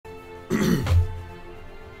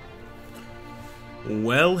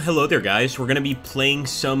Well, hello there, guys. We're going to be playing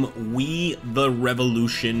some We the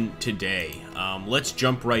Revolution today. Let's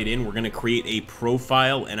jump right in. We're going to create a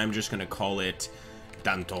profile, and I'm just going to call it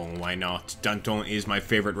Danton. Why not? Danton is my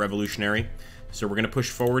favorite revolutionary. So we're going to push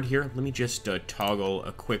forward here. Let me just toggle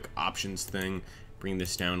a quick options thing. Bring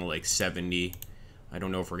this down to like 70. I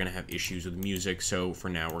don't know if we're going to have issues with music, so for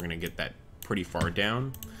now we're going to get that pretty far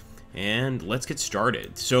down. And let's get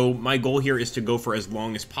started. So my goal here is to go for as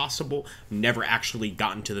long as possible. Never actually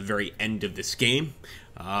gotten to the very end of this game,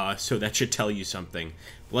 so that should tell you something.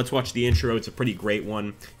 But let's watch the intro. It's a pretty great one.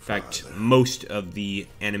 In fact, most of the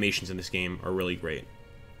animations in this game are really great.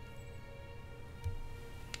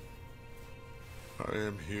 I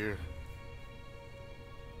am here.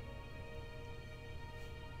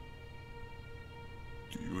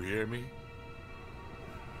 Do you hear me?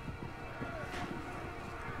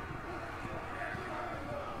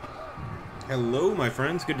 Hello, my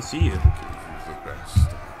friends. Good to see you. Give you the best I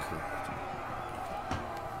could.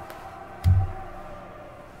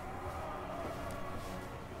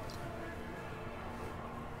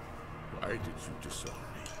 Why did you disown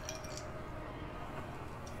me?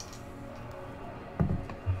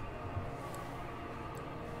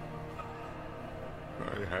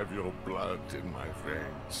 I have your blood in my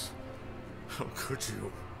veins. How could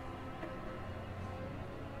you?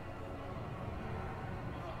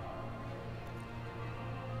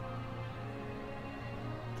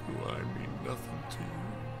 Do I mean nothing to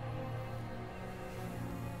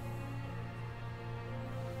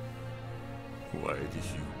you? Why do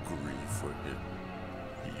you grieve for him?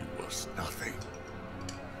 He was nothing.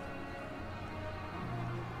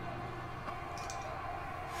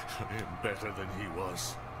 I am better than he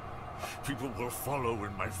was. People will follow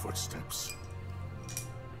in my footsteps.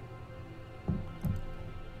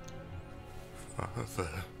 Father.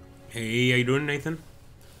 Hey, how you doing, Nathan?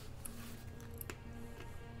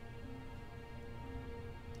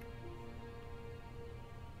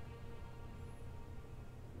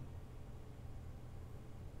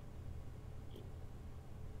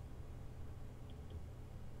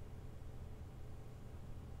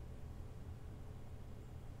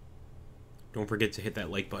 Don't forget to hit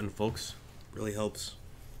that like button, folks. Really helps.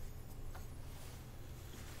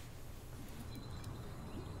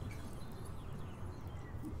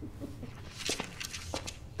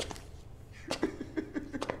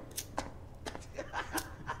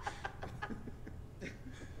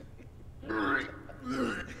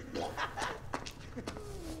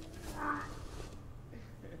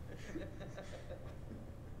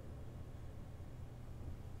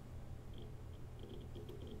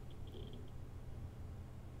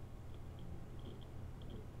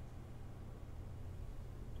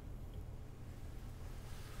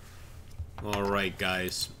 Alright,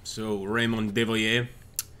 guys, so Raymond Devoyer,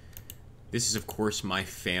 this is of course my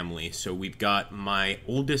family. So we've got my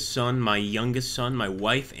oldest son, my youngest son, my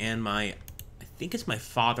wife, and I think it's my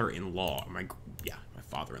father-in-law, my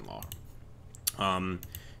father-in-law.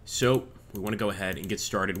 So we want to go ahead and get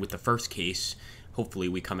started with the first case. Hopefully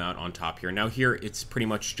we come out on top here. Now here, it's pretty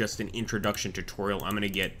much just an introduction tutorial. I'm going to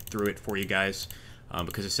get through it for you guys,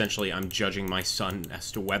 because essentially I'm judging my son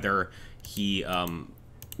as to whether he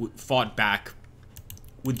fought back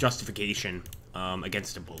with justification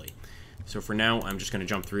against a bully. So for now, I'm just going to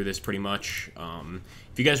jump through this pretty much.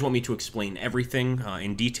 If you guys want me to explain everything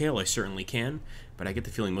in detail, I certainly can, but I get the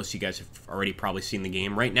feeling most of you guys have already probably seen the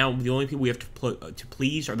game. Right now, the only people we have to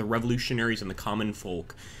please are the revolutionaries and the common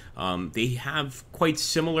folk. They have quite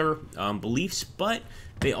similar beliefs, but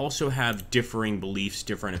they also have differing beliefs,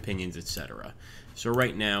 different opinions, etc. So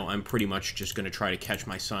right now, I'm pretty much just going to try to catch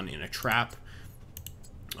my son in a trap.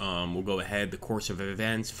 We'll go ahead. The course of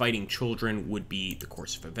events. Fighting children would be the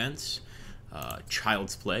course of events.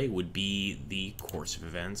 Child's play would be the course of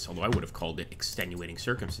events, although I would have called it extenuating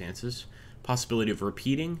circumstances. Possibility of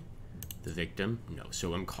repeating. The victim. No.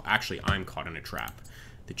 So I'm caught in a trap.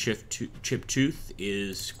 The chipped tooth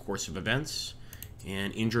is course of events.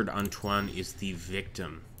 And injured Antoine is the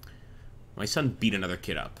victim. My son beat another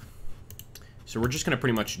kid up. So we're just going to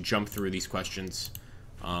pretty much jump through these questions.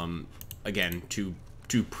 Again, to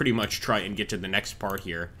pretty much try and get to the next part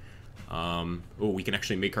here. We can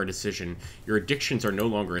actually make our decision. Your addictions are no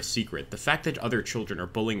longer a secret. The fact that other children are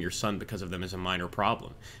bullying your son because of them is a minor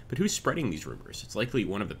problem. But who's spreading these rumors? It's likely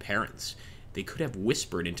one of the parents. They could have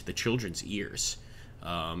whispered into the children's ears.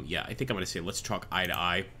 Yeah, I think I'm going to say let's talk eye to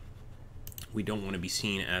eye. We don't want to be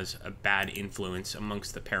seen as a bad influence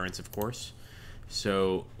amongst the parents, of course.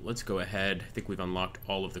 So let's go ahead. I think we've unlocked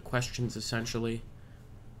all of the questions, essentially.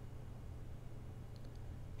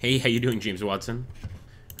 Hey, how you doing, James Watson?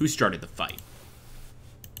 Who started the fight?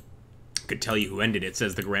 could tell you who ended it,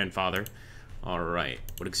 says the grandfather. Alright,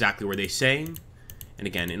 what exactly were they saying? And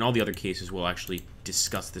again, in all the other cases, we'll actually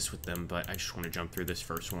discuss this with them, but I just want to jump through this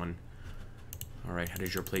first one. Alright, how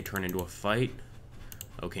does your play turn into a fight?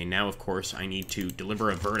 Okay, now, of course, I need to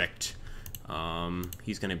deliver a verdict.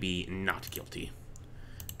 He's going to be not guilty.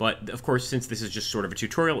 But, of course, since this is just sort of a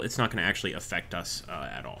tutorial, it's not going to actually affect us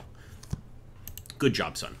at all. Good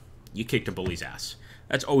job, son. You kicked a bully's ass.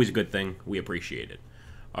 That's always a good thing. We appreciate it.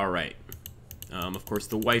 Alright. Of course,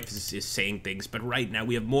 the wife is saying things, but right now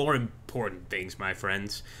we have more important things, my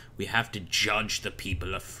friends. We have to judge the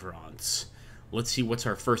people of France. Let's see what's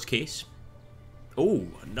our first case. Oh,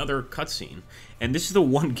 another cutscene. And this is the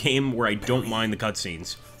one game where I don't mind the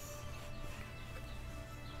cutscenes.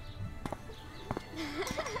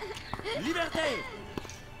 Liberté!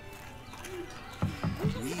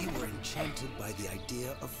 We were enchanted by the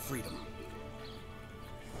idea of freedom.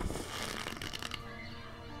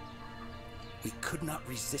 We could not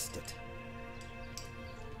resist it.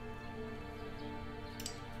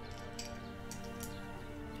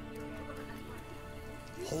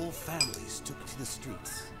 Whole families took to the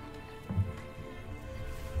streets.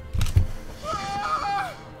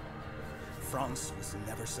 France was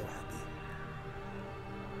never so happy.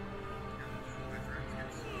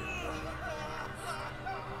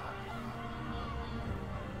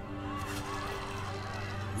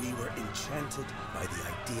 We were enchanted by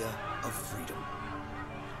the idea of freedom.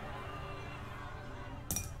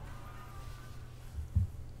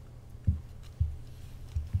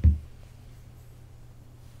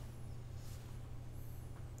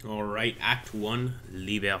 Alright, Act 1,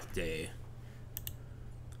 Liberté.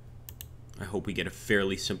 I hope we get a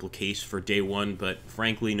fairly simple case for day one, but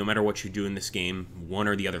frankly, no matter what you do in this game, one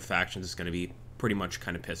or the other faction is going to be pretty much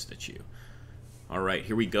kind of pissed at you. Alright,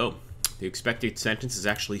 here we go. The expected sentence is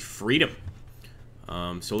actually freedom.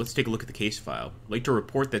 So let's take a look at the case file. I'd like to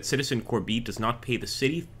report that Citizen Corby does not pay the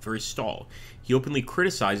city for his stall. He openly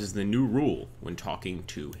criticizes the new rule when talking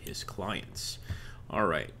to his clients.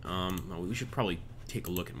 Alright, we should probably take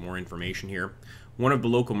a look at more information here. One of the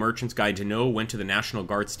local merchants, Guy Deneau, went to the National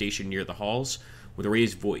Guard station near the halls with a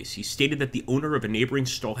raised voice. He stated that the owner of a neighboring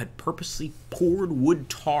stall had purposely poured wood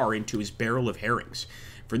tar into his barrel of herrings.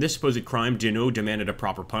 For this supposed crime, Deneau demanded a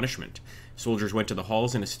proper punishment. Soldiers went to the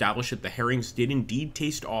halls and established that the herrings did indeed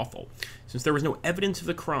taste awful. Since there was no evidence of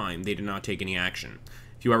the crime, they did not take any action.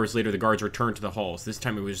 A few hours later, the guards returned to the halls. This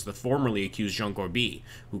time it was the formerly accused Jean Corby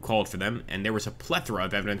who called for them, and there was a plethora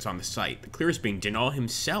of evidence on the site, the clearest being Deneau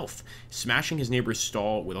himself smashing his neighbor's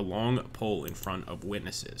stall with a long pole in front of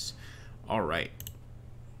witnesses. Alright.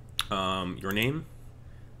 Your name?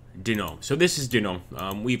 Deneau. So this is Deneau.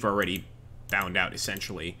 We've already found out,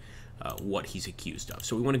 essentially, what he's accused of.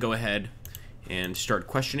 So we want to go ahead and start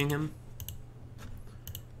questioning him.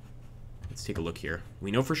 Let's take a look here. We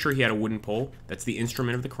know for sure he had a wooden pole. That's the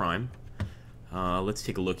instrument of the crime. Let's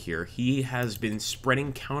take a look here. He has been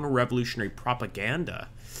spreading counter-revolutionary propaganda.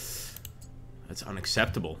 That's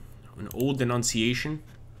unacceptable. An old denunciation.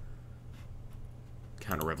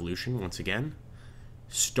 Counter-revolution, once again.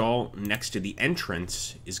 Stall next to the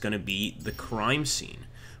entrance is going to be the crime scene.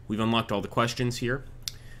 We've unlocked all the questions here.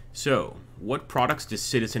 So, what products does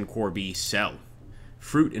Citizen Corby sell?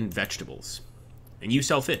 Fruit and vegetables. And you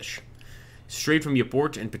sell fish. Straight from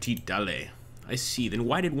Yaport and Petit Dalle. I see. Then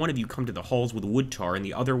why did one of you come to the halls with wood tar and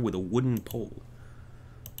the other with a wooden pole?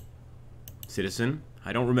 Citizen,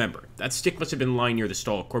 I don't remember. That stick must have been lying near the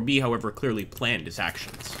stall. Corby, however, clearly planned his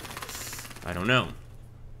actions. I don't know.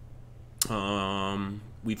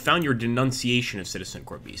 We found your denunciation of Citizen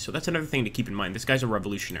Corby, so that's another thing to keep in mind. This guy's a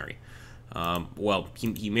revolutionary. Well,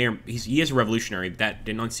 he is a revolutionary. That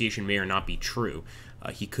denunciation may or not be true.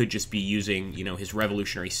 He could just be using, his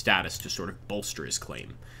revolutionary status to sort of bolster his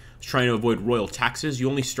claim. He's trying to avoid royal taxes. You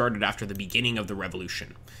only started after the beginning of the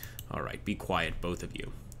revolution. All right, be quiet, both of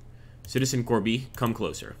you. Citizen Corby, come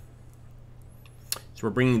closer. So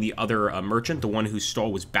we're bringing the other merchant, the one whose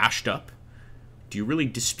stall was bashed up. Do you really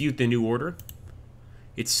dispute the new order?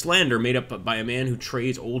 It's slander made up by a man who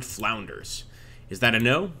trades old flounders. Is that a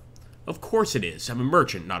no? Of course it is. I'm a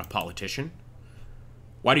merchant, not a politician.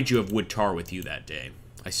 Why did you have wood tar with you that day?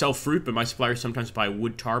 I sell fruit, but my suppliers sometimes buy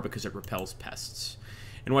wood tar because it repels pests.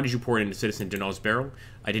 And why did you pour it into Citizen Deneau's barrel?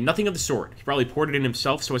 I did nothing of the sort. He probably poured it in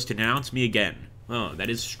himself so as to denounce me again. Oh, that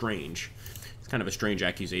is strange. It's kind of a strange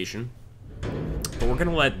accusation. But we're going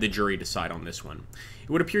to let the jury decide on this one. It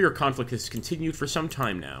would appear your conflict has continued for some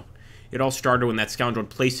time now. It all started when that scoundrel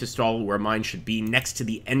placed his stall where mine should be, next to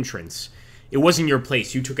the entrance. It wasn't your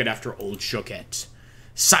place. You took it after old Choquette.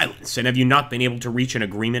 Silence! And have you not been able to reach an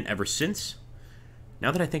agreement ever since?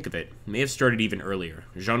 Now that I think of it may have started even earlier.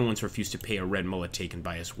 Jean once refused to pay a red mullet taken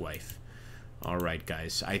by his wife. Alright,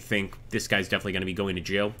 guys. I think this guy's definitely going to be going to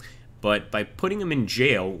jail. But by putting him in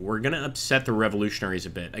jail, we're going to upset the revolutionaries a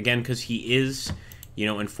bit. Again, because he is, you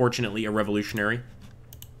know, unfortunately a revolutionary.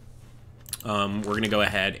 We're going to go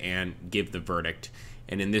ahead and give the verdict.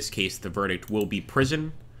 And in this case, the verdict will be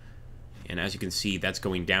prison. And as you can see, that's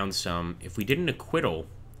going down some. If we did an acquittal,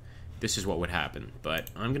 this is what would happen. But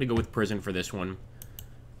I'm going to go with prison for this one.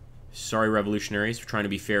 Sorry, revolutionaries, for trying to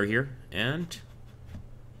be fair here. And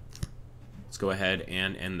let's go ahead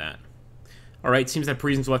and end that. Alright, seems that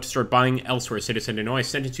prisons will have to start buying elsewhere. Citizen to know I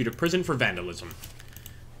sentence you to prison for vandalism.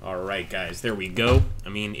 Alright, guys, there we go. I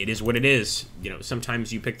mean, it is what it is. You know,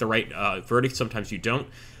 sometimes you pick the right verdict, sometimes you don't.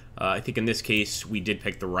 I think in this case, we did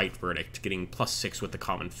pick the right verdict, getting +6 with the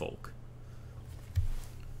common folk.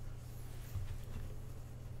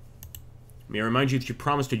 May I remind you that you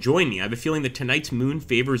promised to join me. I have a feeling that tonight's moon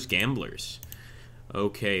favors gamblers.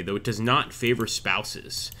 Okay, though it does not favor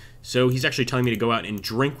spouses. So he's actually telling me to go out and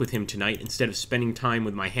drink with him tonight instead of spending time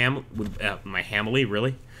with my family,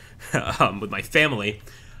 really? With my family.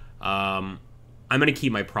 I'm going to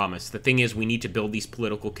keep my promise. The thing is, we need to build these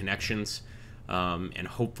political connections. And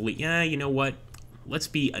hopefully, yeah, you know what? Let's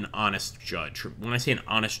be an honest judge. When I say an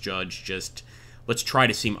honest judge, just let's try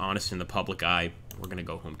to seem honest in the public eye. We're going to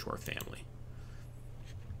go home to our family.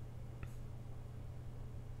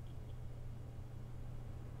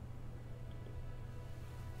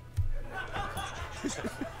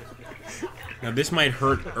 Now, this might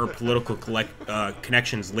hurt our political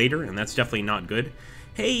connections later, and that's definitely not good.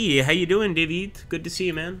 Hey, how you doing, David? Good to see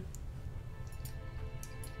you, man.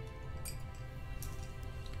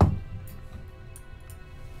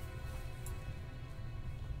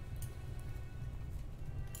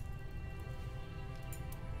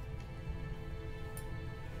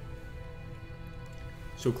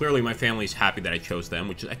 So clearly my family's happy that I chose them,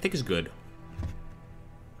 which I think is good.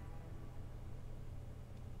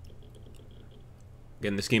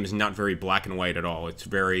 Again, this game is not very black and white at all. It's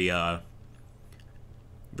very,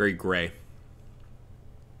 very gray.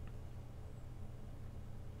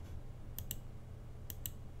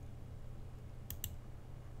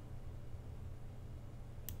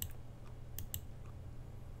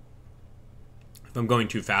 If I'm going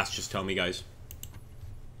too fast, just tell me, guys.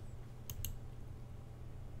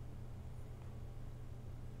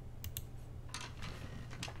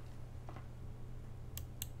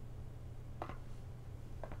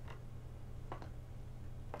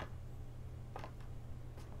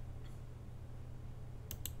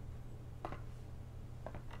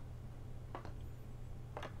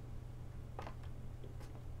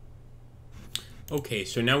 Okay,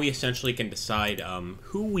 so now we essentially can decide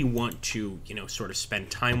who we want to, you know, sort of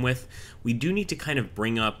spend time with. We do need to kind of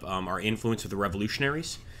bring up our influence with the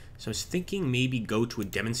revolutionaries. So I was thinking maybe go to a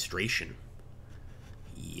demonstration.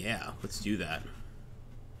 Yeah, let's do that.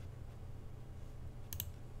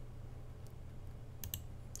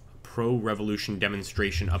 Pro-revolution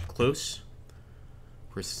demonstration up close.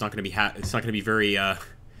 Of course, it's not going to be very.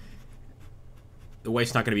 The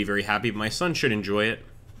wife's not going to be very happy, but my son should enjoy it.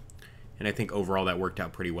 And I think overall that worked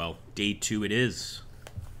out pretty well. Day 2 it is.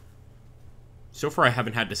 So far I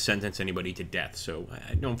haven't had to sentence anybody to death, so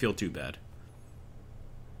I don't feel too bad.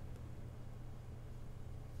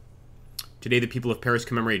 Today the people of Paris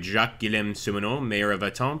commemorate Jacques-Guillaume Simonot, mayor of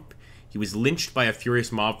Etampes. He was lynched by a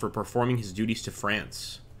furious mob for performing his duties to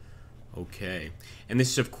France. Okay. And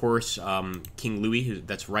this is, of course, King Louis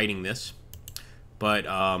that's writing this. But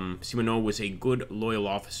Simonot was a good, loyal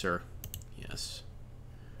officer. Yes.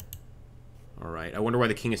 Alright, I wonder why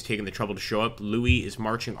the king has taken the trouble to show up. Louis is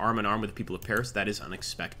marching arm in arm with the people of Paris. That is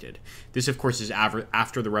unexpected. This, of course, is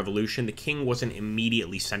after the revolution. The king wasn't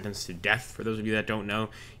immediately sentenced to death, for those of you that don't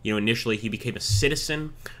know. You know, initially he became a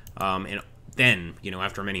citizen, and then, you know,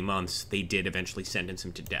 after many months, they did eventually sentence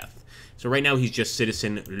him to death. So right now he's just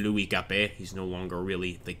citizen Louis Capet. He's no longer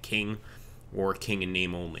really the king, or king in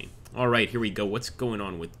name only. Alright, here we go. What's going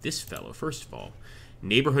on with this fellow? First of all,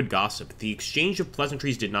 neighborhood gossip. The exchange of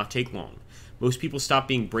pleasantries did not take long. Most people stop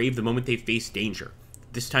being brave the moment they face danger.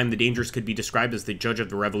 This time the dangers could be described as the judge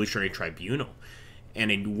of the Revolutionary Tribunal,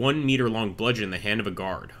 and a 1-meter-long bludgeon in the hand of a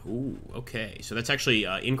guard. Ooh, okay. So that's actually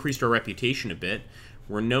increased our reputation a bit.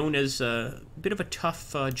 We're known as a bit of a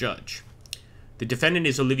tough judge. The defendant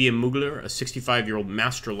is Olivier Mugler, a 65-year-old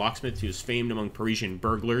master locksmith who is famed among Parisian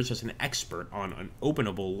burglars as an expert on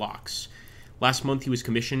unopenable locks. Last month he was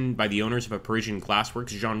commissioned by the owners of a Parisian glassworks,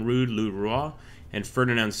 Jean-Rude Leroy and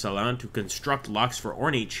Ferdinand Salin, to construct locks for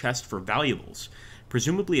ornate chests for valuables,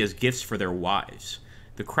 presumably as gifts for their wives.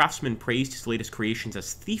 The craftsman praised his latest creations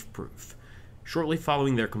as thief-proof. Shortly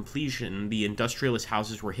following their completion, the industrialist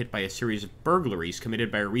houses were hit by a series of burglaries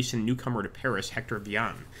committed by a recent newcomer to Paris, Hector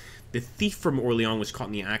Vian. The thief from Orléans was caught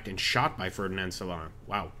in the act and shot by Ferdinand Salon.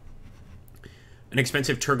 Wow. An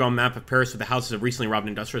expensive Turgon map of Paris with the houses of recently robbed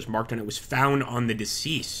industrialists marked on it was found on the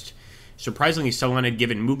deceased. Surprisingly, Salon had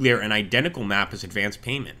given Mugler an identical map as advance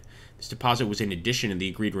payment. This deposit was in addition to the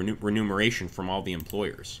agreed remuneration from all the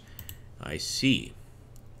employers. I see.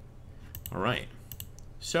 Alright.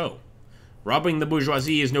 So, robbing the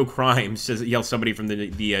bourgeoisie is no crime, yells somebody from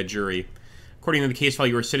the jury. According to the case file,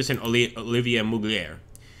 you are citizen Olivier Mugler.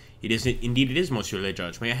 Indeed it is, monsieur le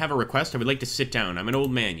judge. May I have a request? I would like to sit down. I'm an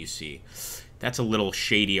old man, you see. That's a little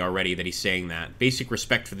shady already that he's saying that. Basic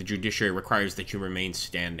respect for the judiciary requires that you remain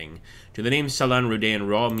standing. Do the names Salon, Rodet, and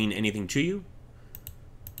Raw mean anything to you?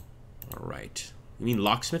 Alright. You mean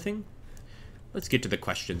locksmithing? Let's get to the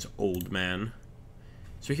questions, old man.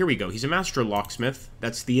 So here we go. He's a master locksmith.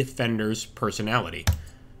 That's the offender's personality.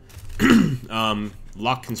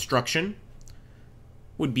 Lock construction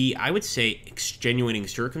would be, I would say, extenuating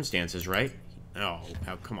circumstances, right? Oh,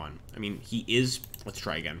 come on. I mean, he is... Let's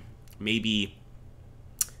try again. Maybe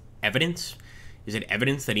evidence? Is it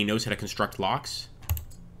evidence that he knows how to construct locks?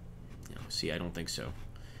 No, see, I don't think so.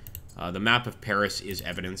 The map of Paris is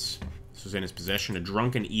evidence. This was in his possession. A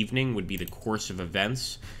drunken evening would be the course of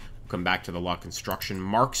events. We'll come back to the lock construction.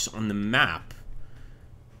 Marks on the map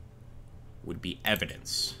would be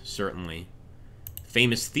evidence, certainly.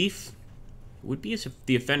 Famous thief would be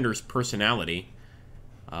the offender's personality.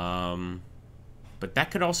 But that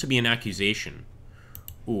could also be an accusation.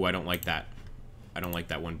 Ooh, I don't like that. I don't like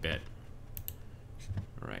that one bit.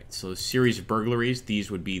 Alright, so a series of burglaries.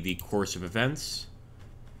 These would be the course of events.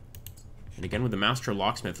 And again, with the master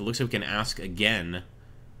locksmith, it looks like we can ask again.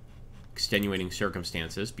 Extenuating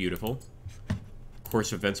circumstances. Beautiful.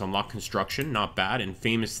 Course of events on lock construction. Not bad. And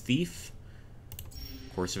famous thief.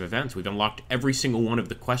 Course of events. We've unlocked every single one of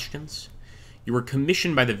the questions. You were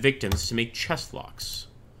commissioned by the victims to make chest locks.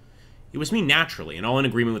 It was me naturally, and all in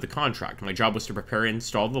agreement with the contract. My job was to prepare and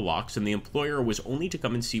install the locks, and the employer was only to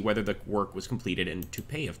come and see whether the work was completed and to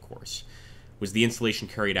pay, of course. Was the installation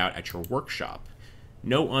carried out at your workshop?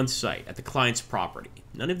 No, on site, at the client's property.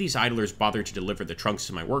 None of these idlers bothered to deliver the trunks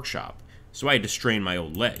to my workshop, so I had to strain my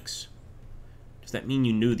old legs. Does that mean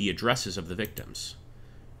you knew the addresses of the victims?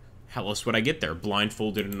 How else would I get there?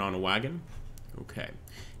 Blindfolded and on a wagon? Okay.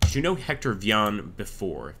 Did you know Hector Vian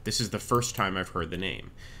before? This is the first time I've heard the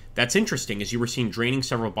name. That's interesting, as you were seen draining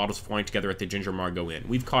several bottles flying together at the Ginger Margot Inn.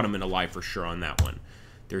 We've caught him in a lie for sure on that one.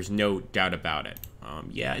 There's no doubt about it.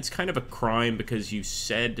 Yeah, it's kind of a crime because you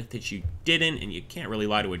said that you didn't, and you can't really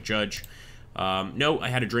lie to a judge. No, I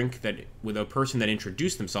had a drink with a person that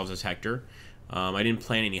introduced themselves as Hector. I didn't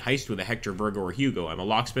plan any heist with a Hector, Virgo, or Hugo. I'm a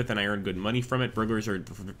locksmith, and I earn good money from it. Burglars are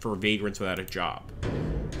for vagrants without a job.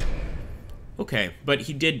 Okay, but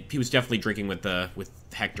he was definitely drinking with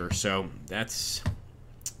Hector, so that's...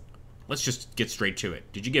 Let's just get straight to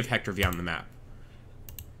it. Did you give Hector Vian the map?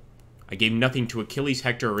 I gave nothing to Achilles,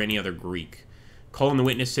 Hector, or any other Greek. Call in the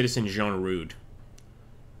witness, citizen Jean Rude.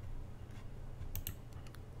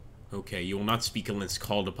 Okay, you will not speak unless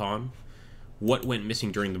called upon. What went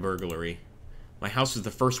missing during the burglary? My house was the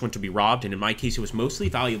first one to be robbed, and in my case it was mostly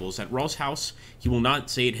valuables. At Raw's house, he will not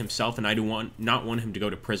say it himself, and I do not want him to go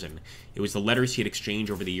to prison. It was the letters he had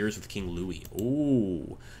exchanged over the years with King Louis.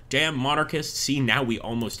 Ooh, damn monarchist. See, now we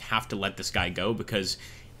almost have to let this guy go, because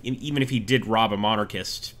even if he did rob a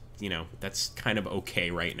monarchist, you know, that's kind of okay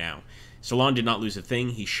right now. Salon did not lose a thing.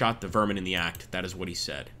 He shot the vermin in the act. That is what he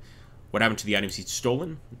said. What happened to the items he'd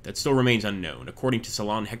stolen? That still remains unknown. According to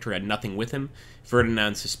Salon, Hector had nothing with him.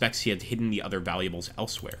 Ferdinand suspects he had hidden the other valuables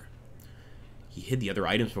elsewhere. He hid the other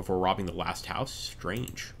items before robbing the last house?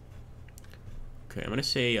 Strange. Okay, I'm going to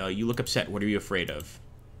say, you look upset. What are you afraid of?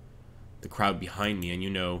 The crowd behind me, and you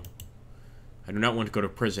know, I do not want to go to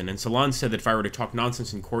prison. And Salon said that if I were to talk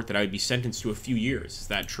nonsense in court, that I would be sentenced to a few years. Is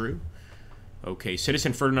that true? Okay,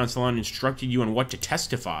 Citizen Ferdinand Salon instructed you on what to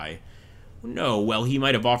testify. No, well, he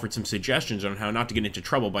might have offered some suggestions on how not to get into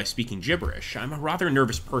trouble by speaking gibberish. I'm a rather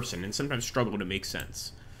nervous person and sometimes struggle to make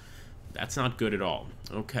sense. That's not good at all.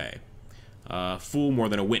 Okay. Fool more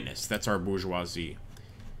than a witness. That's our bourgeoisie.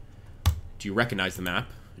 Do you recognize the map?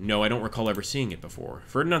 No, I don't recall ever seeing it before.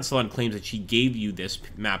 Ferdinand Salon claims that he gave you this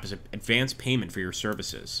map as an advance payment for your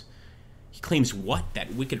services. He claims what?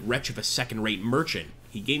 That wicked wretch of a second-rate merchant.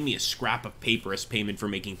 He gave me a scrap of paper as payment for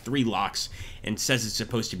making 3 locks and says it's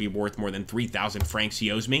supposed to be worth more than 3,000 francs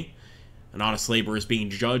he owes me. An honest laborer is being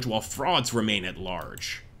judged while frauds remain at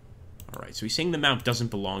large. Alright, so he's saying the map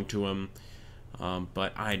doesn't belong to him,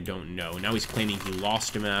 but I don't know. Now he's claiming he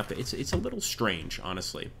lost a map. It's a little strange,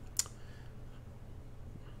 honestly.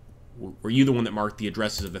 Were you the one that marked the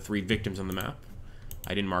addresses of the 3 victims on the map?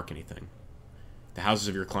 I didn't mark anything. The houses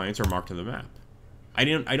of your clients are marked on the map. I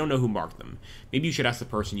don't know who marked them. Maybe you should ask the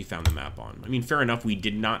person you found the map on. I mean, fair enough, we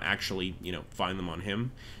did not actually, you know, find them on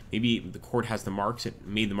him. Maybe the court has the marks, it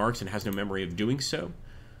made the marks and has no memory of doing so.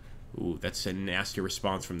 Ooh, that's a nasty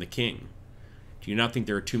response from the king. Do you not think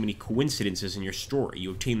there are too many coincidences in your story?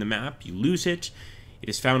 You obtain the map, you lose it. It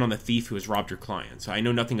is found on the thief who has robbed your clients. I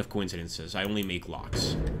know nothing of coincidences. I only make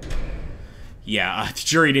locks. Yeah, the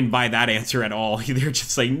jury didn't buy that answer at all. They're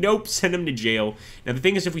just like, nope, send him to jail. Now, the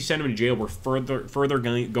thing is, if we send him to jail, we're further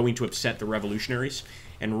going to upset the revolutionaries.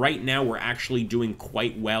 And right now, we're actually doing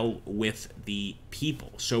quite well with the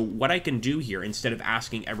people. So what I can do here, instead of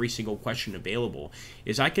asking every single question available,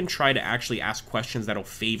 is I can try to actually ask questions that'll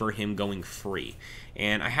favor him going free.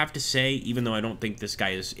 And I have to say, even though I don't think this guy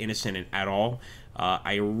is innocent at all,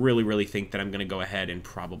 I really, really think that I'm going to go ahead and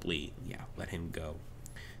probably, yeah, let him go.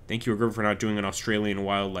 Thank you, Agrippa, for not doing an Australian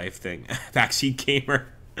wildlife thing. Backseat Gamer.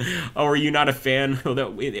 Oh, are you not a fan?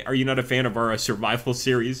 Are you not a fan of our survival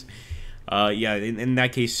series? Yeah, in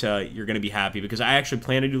that case, you're going to be happy, because I actually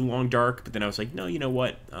planned to do Long Dark, but then I was like, no, you know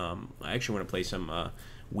what? I actually want to play some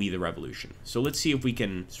We the Revolution. So let's see if we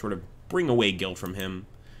can sort of bring away guilt from him.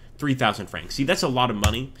 3,000 francs. See, that's a lot of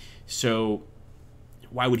money, so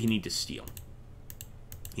why would he need to steal?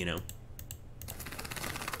 You know?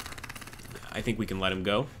 I think we can let him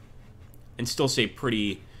go. And still stay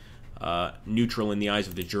pretty neutral in the eyes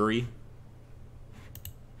of the jury.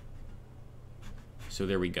 So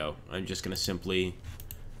there we go. I'm just going to simply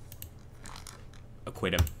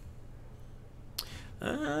acquit him.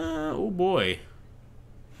 Oh boy.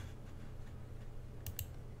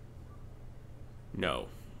 No.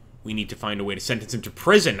 We need to find a way to sentence him to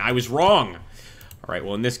prison. I was wrong. All right,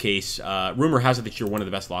 well, in this case, rumor has it that you're one of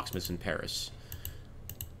the best locksmiths in Paris.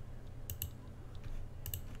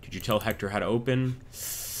 Did you tell Hector how to open?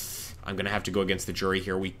 I'm going to have to go against the jury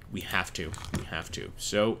here. We have to. We have to.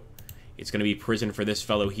 So, it's going to be prison for this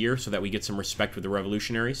fellow here so that we get some respect with the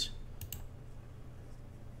revolutionaries.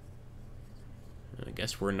 I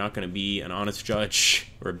guess we're not going to be an honest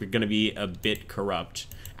judge. We're going to be a bit corrupt.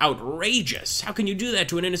 Outrageous! How can you do that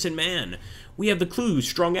to an innocent man? We have the clues,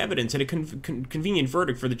 strong evidence, and a convenient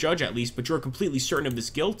verdict for the judge at least, but you're completely certain of this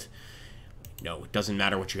guilt? No, it doesn't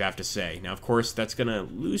matter what you have to say. Now, of course, that's going to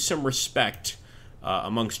lose some respect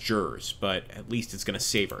amongst jurors, but at least it's going to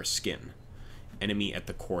save our skin. Enemy at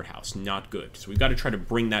the courthouse. Not good. So we've got to try to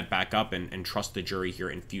bring that back up and trust the jury here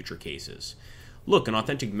in future cases. Look, an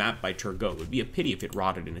authentic map by Turgot. It would be a pity if it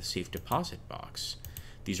rotted in a safe deposit box.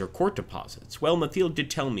 These are court deposits. Well, Mathilde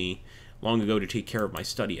did tell me long ago to take care of my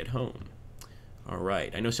study at home. All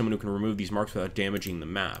right. I know someone who can remove these marks without damaging the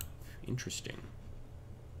map. Interesting.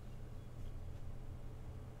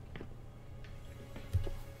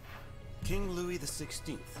 King Louis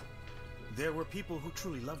XVI. There were people who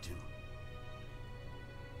truly loved him.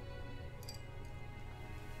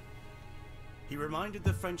 He reminded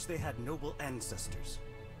the French they had noble ancestors.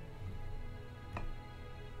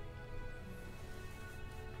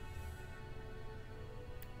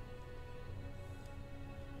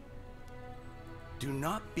 Do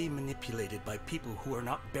not be manipulated by people who are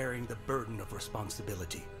not bearing the burden of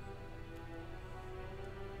responsibility.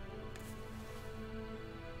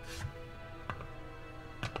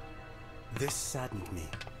 This saddened me.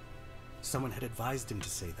 Someone had advised him to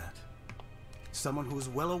say that. Someone who was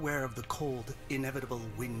well aware of the cold, inevitable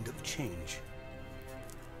wind of change.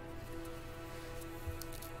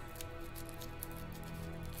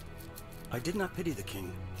 I did not pity the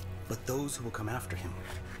king, but those who will come after him,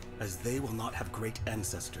 as they will not have great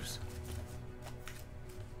ancestors.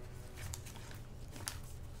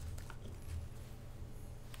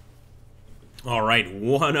 All right,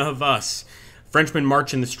 one of us. Frenchmen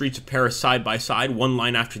march in the streets of Paris side by side, one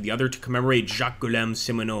line after the other, to commemorate Jacques Guillaume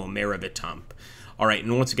Simoneau, mayor of Étampes. All right,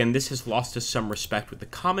 and once again, this has lost us some respect with the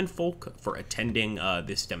common folk for attending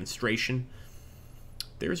this demonstration.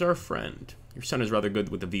 There's our friend. Your son is rather good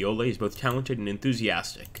with the viola. He's both talented and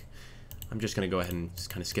enthusiastic. I'm just going to go ahead and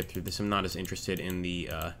just kind of skip through this. I'm not as interested in the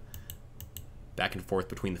back and forth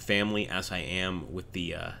between the family as I am with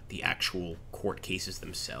the actual court cases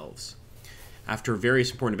themselves. After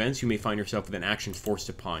various important events, you may find yourself with an action forced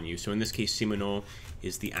upon you. So in this case, Simoneau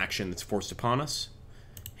is the action that's forced upon us.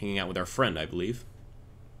 Hanging out with our friend, I believe.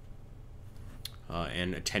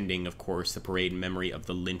 And attending, of course, the parade in memory of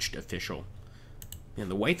the lynched official. Man,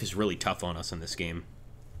 the wife is really tough on us in this game.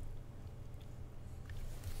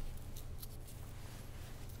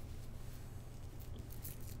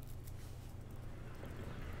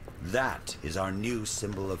 That is our new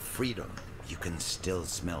symbol of freedom. You can still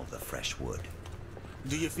smell the fresh wood.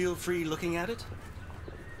 Do you feel free looking at it?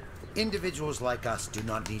 Individuals like us do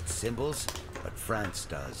not need symbols, but France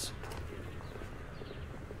does.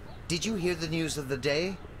 Did you hear the news of the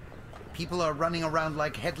day? People are running around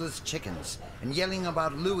like headless chickens and yelling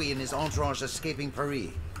about Louis and his entourage escaping Paris.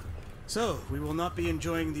 So, we will not be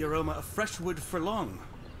enjoying the aroma of fresh wood for long.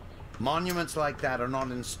 Monuments like that are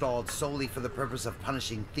not installed solely for the purpose of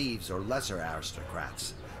punishing thieves or lesser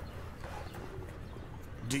aristocrats.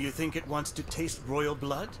 Do you think it wants to taste royal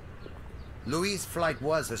blood? Louis' flight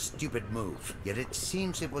was a stupid move, yet it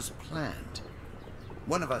seems it was planned.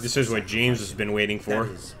 One of us... This is what James has been waiting for.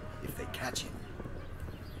 That is, if they catch him.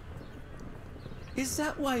 Is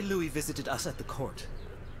that why Louis visited us at the court?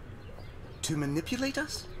 To manipulate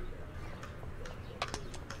us?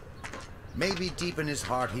 Maybe deep in his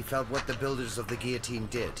heart he felt what the builders of the guillotine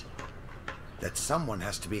did. That someone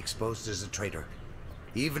has to be exposed as a traitor,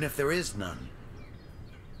 even if there is none.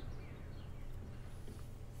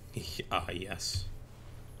 Yes.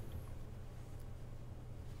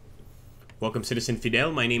 Welcome, Citizen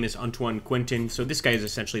Fidel. My name is Antoine Quentin. So this guy is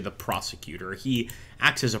essentially the prosecutor. He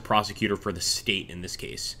acts as a prosecutor for the state in this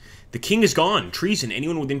case. The king is gone. Treason.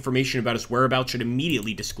 Anyone with information about his whereabouts should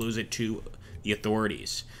immediately disclose it to the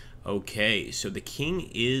authorities. Okay, so the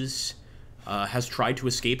king has tried to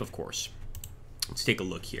escape, of course. Let's take a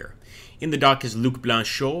look here. In the dock is Luc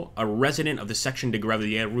Blanchot, a resident of the section de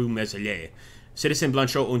Gravellière Rue Mezelet. Citizen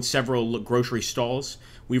Blanchot owns several grocery stalls.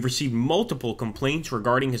 We've received multiple complaints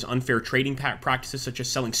regarding his unfair trading practices, such as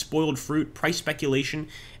selling spoiled fruit, price speculation,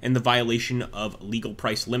 and the violation of legal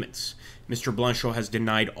price limits. Mr. Blanchot has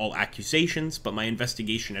denied all accusations, but my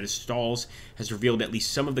investigation at his stalls has revealed at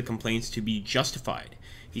least some of the complaints to be justified.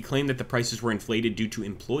 He claimed that the prices were inflated due to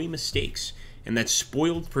employee mistakes, and that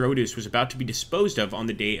spoiled produce was about to be disposed of on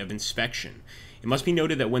the day of inspection. It must be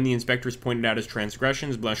noted that when the inspectors pointed out his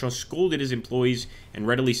transgressions, Blanchot scolded his employees and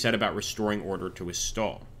readily set about restoring order to his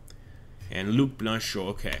stall. And Luc Blanchot,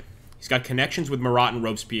 okay. He's got connections with Marat and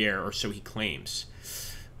Robespierre, or so he claims.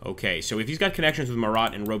 Okay, so if he's got connections with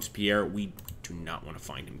Marat and Robespierre, we do not want to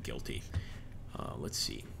find him guilty. Let's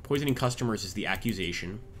see. Poisoning customers is the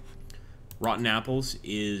accusation. Rotten apples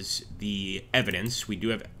is the evidence. We do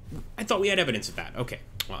have... I thought we had evidence of that. Okay.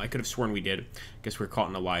 Well, I could have sworn we did. Guess we're caught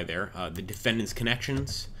in a lie there. The defendant's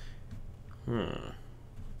connections.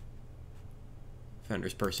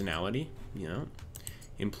 Offender's personality. Yeah.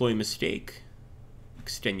 Employee mistake.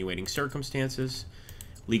 Extenuating circumstances.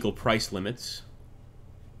 Legal price limits.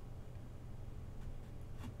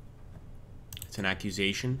 It's an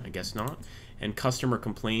accusation. I guess not. And customer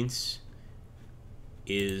complaints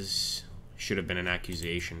should have been an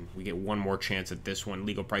accusation. We get one more chance at this one.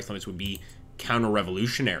 Legal price limits would be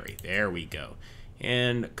counter-revolutionary. There we go.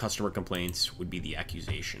 And customer complaints would be the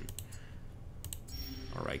accusation.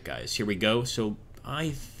 Alright, guys. Here we go. So, I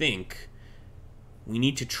think we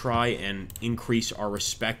need to try and increase our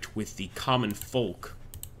respect with the common folk.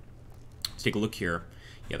 Let's take a look here.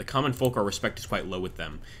 Yeah, the common folk, our respect is quite low with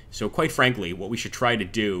them. So, quite frankly, what we should try to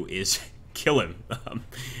do is kill him.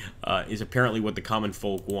 Is apparently what the common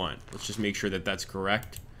folk want. Let's just make sure that that's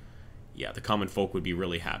correct. Yeah, the common folk would be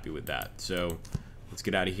really happy with that. So, let's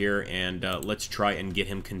get out of here, and let's try and get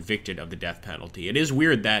him convicted of the death penalty. It is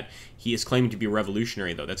weird that he is claiming to be a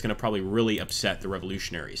revolutionary, though. That's going to probably really upset the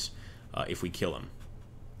revolutionaries if we kill him.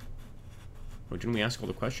 Oh, didn't we ask all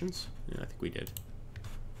the questions? Yeah, I think we did.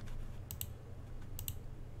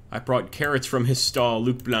 I brought carrots from his stall,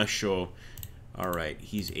 Luc Blanchot. Alright,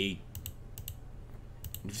 he's a...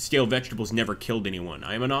 Stale vegetables never killed anyone.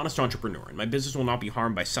 I am an honest entrepreneur, and my business will not be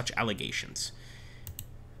harmed by such allegations.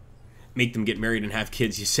 Make them get married and have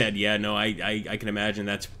kids, you said. Yeah, no, I can imagine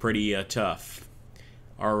that's pretty tough.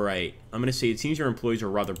 Alright, I'm going to say it seems your employees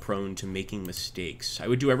are rather prone to making mistakes. I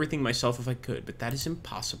would do everything myself if I could, but that is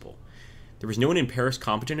impossible. There was no one in Paris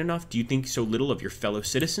competent enough? Do you think so little of your fellow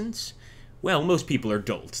citizens? Well, most people are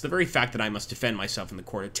dolts. The very fact that I must defend myself in the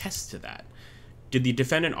court attests to that. Did the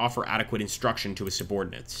defendant offer adequate instruction to his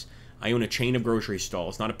subordinates? I own a chain of grocery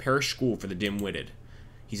stalls, not a parish school for the dim-witted.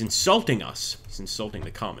 He's insulting us. He's insulting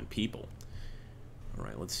the common people.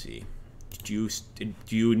 Alright, let's see. Do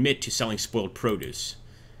you admit to selling spoiled produce?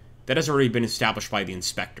 That has already been established by the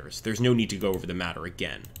inspectors. There's no need to go over the matter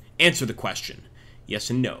again. Answer the question. Yes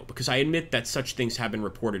and no, because I admit that such things have been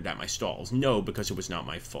reported at my stalls. No, because it was not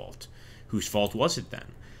my fault. Whose fault was it then?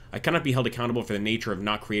 I cannot be held accountable for the nature of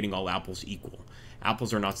not creating all apples equal.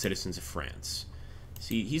 Apples are not citizens of France.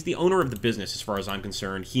 See, he's the owner of the business as far as I'm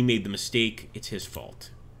concerned. He made the mistake. It's his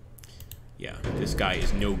fault. Yeah, this guy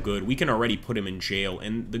is no good. We can already put him in jail,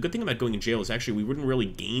 and the good thing about going in jail is actually we wouldn't really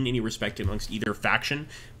gain any respect amongst either faction,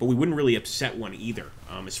 but we wouldn't really upset one either,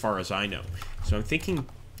 as far as I know. So I'm thinking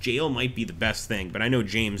jail might be the best thing, but I know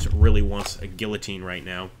James really wants a guillotine right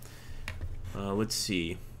now. Let's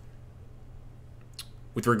see.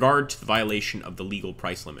 With regard to the violation of the legal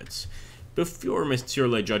price limits, before Monsieur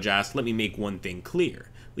le Judge asked, let me make one thing clear.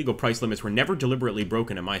 Legal price limits were never deliberately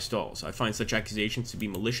broken at my stalls. I find such accusations to be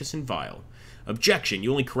malicious and vile. Objection!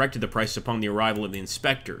 You only corrected the price upon the arrival of the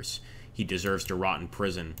inspectors. He deserves to rot in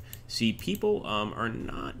prison. See, people are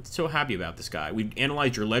not so happy about this guy. We've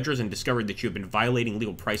analyzed your ledgers and discovered that you have been violating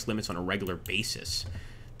legal price limits on a regular basis.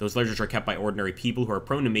 Those ledgers are kept by ordinary people who are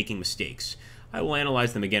prone to making mistakes. I will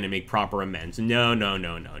analyze them again and make proper amends. No.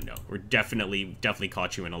 We're definitely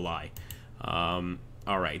caught you in a lie.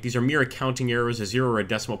 Alright, these are mere accounting errors, a zero or a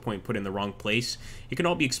decimal point put in the wrong place. It can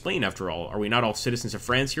all be explained, after all. Are we not all citizens of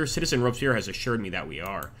France here? Citizen Robespierre has assured me that we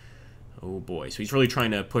are. Oh boy, so he's really trying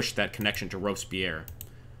to push that connection to Robespierre.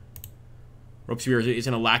 Robespierre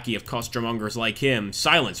isn't a lackey of costermongers like him.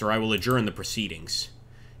 Silence, or I will adjourn the proceedings.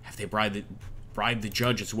 Have they bribed the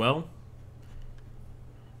judge as well?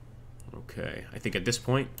 Okay, I think at this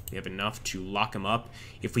point, we have enough to lock him up.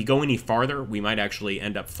 If we go any farther, we might actually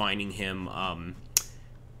end up finding him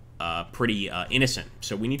pretty innocent.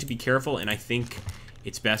 So we need to be careful, and I think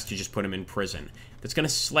it's best to just put him in prison. That's going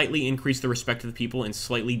to slightly increase the respect of the people and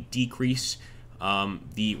slightly decrease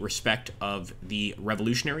the respect of the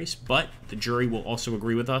revolutionaries, but the jury will also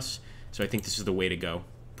agree with us, so I think this is the way to go.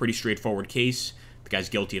 Pretty straightforward case. The guy's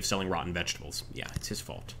guilty of selling rotten vegetables. Yeah, it's his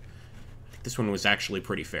fault. I think this one was actually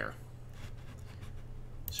pretty fair.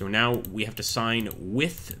 So now we have to sign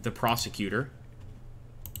with the prosecutor.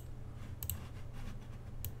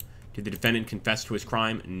 Did the defendant confess to his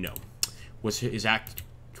crime? No. Was her act,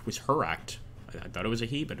 I thought it was a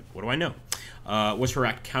he, but what do I know? Was her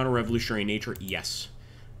act counter-revolutionary in nature? Yes.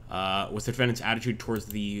 Was the defendant's attitude towards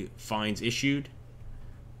the fines issued?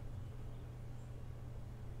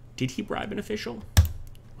 Did he bribe an official?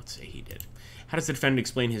 Let's say he did. How does the defendant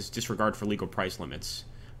explain his disregard for legal price limits?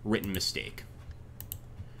 Written mistake.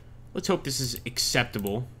 Let's hope this is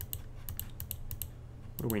acceptable.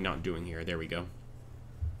 What are we not doing here? There we go.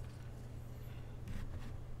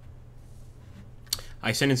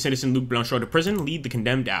 I send in citizen Luc Blanchot to prison. Lead the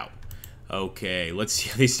condemned out. Okay, let's see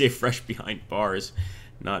how they stay fresh behind bars.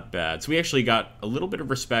 Not bad. So we actually got a little bit of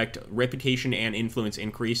respect, reputation, and influence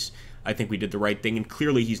increase. I think we did the right thing, and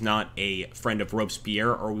clearly he's not a friend of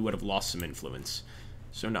Robespierre, or we would have lost some influence.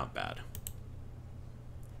 So not bad.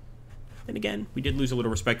 Then again, we did lose a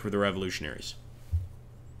little respect for the revolutionaries.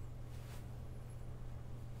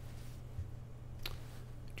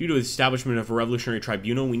 Due to the establishment of a revolutionary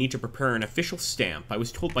tribunal, we need to prepare an official stamp. I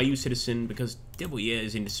was told by you, citizen, because De Boyer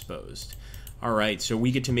is indisposed. Alright, so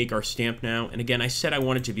we get to make our stamp now. And again, I said I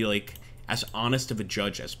wanted to be, like, as honest of a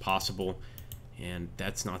judge as possible. And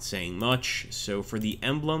that's not saying much. So for the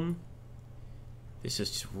emblem, this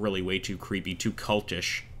is really way too creepy, too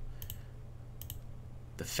cultish.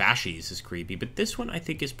 The fasces is creepy, but this one I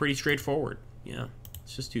think is pretty straightforward. Yeah,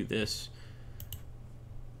 let's just do this.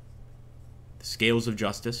 The scales of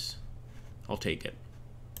justice. I'll take it.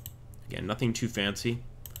 Again, nothing too fancy.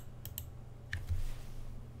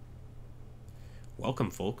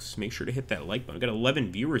 Welcome, folks. Make sure to hit that like button. I've got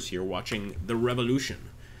 11 viewers here watching The Revolution.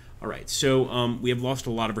 Alright, so we have lost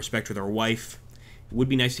a lot of respect with our wife. It would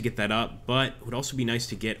be nice to get that up, but it would also be nice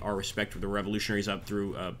to get our respect for the revolutionaries up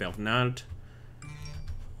through Bernard.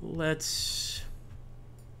 Let's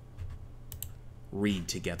read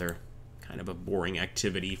together. Kind of a boring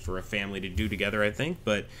activity for a family to do together, I think,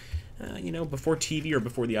 but you know, before TV or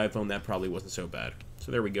before the iPhone, that probably wasn't so bad.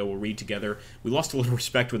 So there we go, we'll read together. We lost a little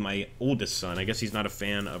respect with my oldest son. I guess he's not a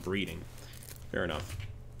fan of reading. Fair enough.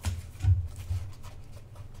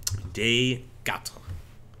 Day 4.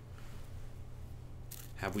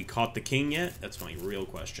 Have we caught the king yet? That's my real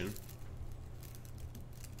question.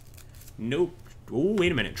 Nope. Oh,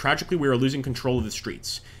 wait a minute. Tragically, we are losing control of the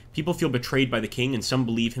streets. People feel betrayed by the king, and some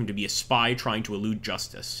believe him to be a spy trying to elude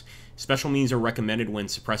justice. Special means are recommended when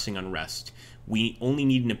suppressing unrest. We only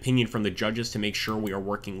need an opinion from the judges to make sure we are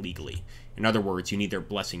working legally. In other words, you need their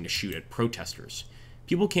blessing to shoot at protesters.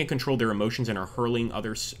 People can't control their emotions and are hurting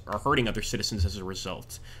other citizens as a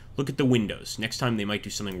result. Look at the windows. Next time they might do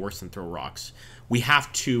something worse than throw rocks. We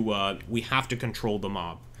have to control the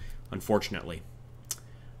mob, unfortunately.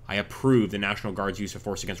 I approve the National Guard's use of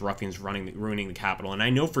force against ruffians ruining the capital, and I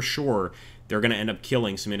know for sure they're going to end up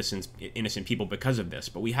killing some innocent people because of this,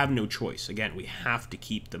 but we have no choice. Again, we have to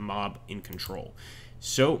keep the mob in control.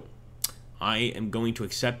 So, I am going to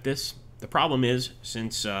accept this. The problem is,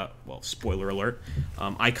 since, well, spoiler alert,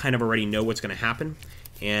 I kind of already know what's going to happen,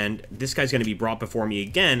 and this guy's going to be brought before me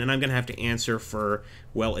again, and I'm going to have to answer for,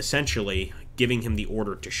 well, essentially giving him the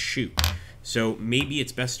order to shoot. So maybe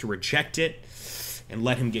it's best to reject it and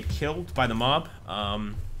let him get killed by the mob.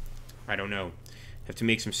 I don't know. Have to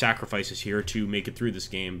make some sacrifices here to make it through this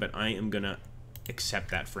game, but I am going to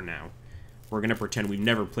accept that for now. We're going to pretend we've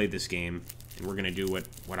never played this game, and we're going to do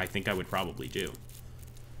what I think I would probably do.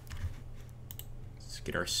 Let's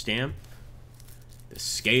get our stamp. The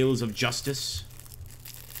scales of justice.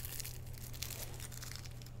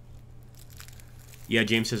 Yeah,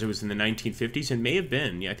 James says it was in the 1950s. It may have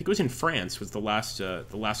been. Yeah, I think it was in France. Was the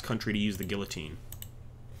last country to use the guillotine,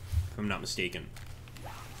 if I'm not mistaken.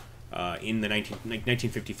 In the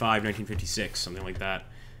 1955, 1956, something like that.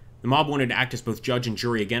 The mob wanted to act as both judge and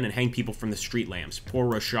jury again and hang people from the street lamps. Poor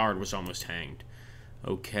Rochard was almost hanged.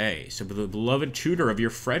 Okay, so the beloved tutor of your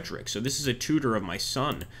Frederick. So this is a tutor of my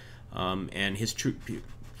son, and his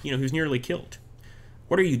he was nearly killed.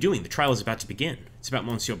 What are you doing? The trial is about to begin. It's about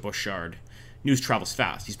Monsieur Rochard. News travels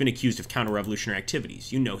fast. He's been accused of counter-revolutionary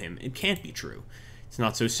activities. You know him. It can't be true. It's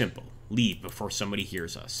not so simple. Leave before somebody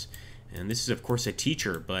hears us. And this is, of course, a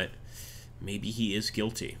teacher, but maybe he is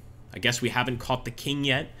guilty. I guess we haven't caught the king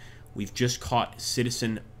yet. We've just caught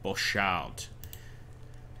Citizen Rochard.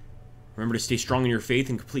 Remember to stay strong in your faith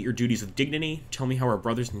and complete your duties with dignity. Tell me how our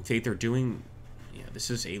brothers in faith are doing. Yeah,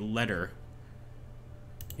 this is a letter.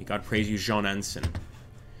 May God praise you, Jean Anson.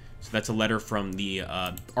 So that's a letter from the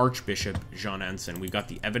Archbishop Jean Anson. We've got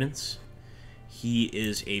the evidence. He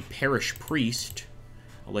is a parish priest.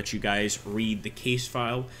 I'll let you guys read the case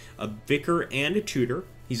file. A vicar and a tutor.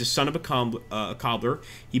 He's a son of a cobbler.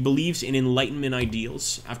 He believes in Enlightenment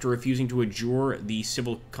ideals. After refusing to adjure the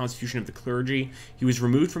civil constitution of the clergy, he was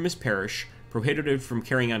removed from his parish, prohibited from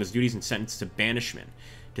carrying out his duties, and sentenced to banishment.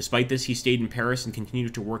 Despite this, he stayed in Paris and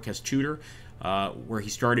continued to work as tutor, where he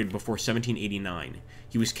started before 1789.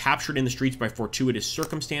 He was captured in the streets by fortuitous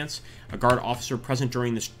circumstance. A guard officer present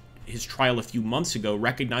during his trial a few months ago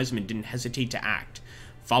recognized him and didn't hesitate to act.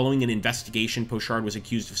 Following an investigation, Rochard was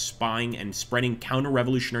accused of spying and spreading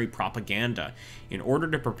counter-revolutionary propaganda in order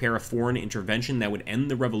to prepare a foreign intervention that would end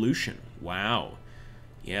the revolution. Wow.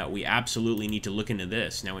 Yeah, we absolutely need to look into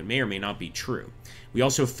this. Now, it may or may not be true. We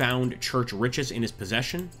also found church riches in his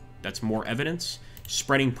possession. That's more evidence.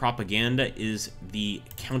 Spreading propaganda is the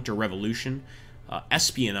counter-revolution.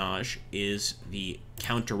 Espionage is the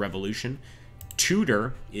counter-revolution.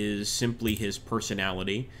 Tutor is simply his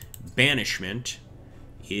personality. Banishment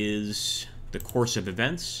is the course of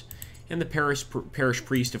events. And the parish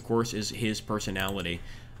priest, of course, is his personality.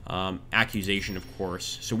 Accusation, of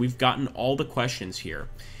course. So we've gotten all the questions here.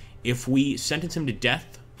 If we sentence him to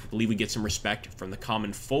death, I believe we get some respect from the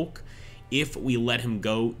common folk. If we let him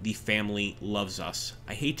go, the family loves us.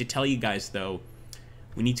 I hate to tell you guys, though,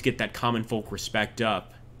 we need to get that common folk respect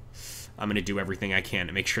up. I'm going to do everything I can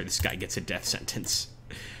to make sure this guy gets a death sentence.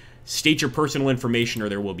 State your personal information or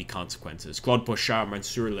there will be consequences. Claude Rochard,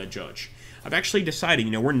 Monsieur le Judge. I've actually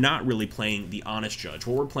decided, we're not really playing the honest judge.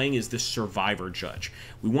 What we're playing is the survivor judge.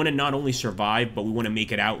 We want to not only survive, but we want to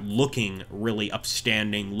make it out looking really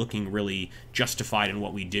upstanding, looking really justified in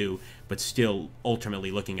what we do, but still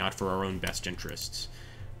ultimately looking out for our own best interests.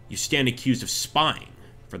 You stand accused of spying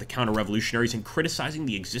for the counter-revolutionaries and criticizing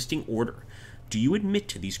the existing order. Do you admit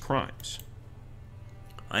to these crimes?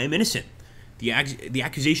 I am innocent. The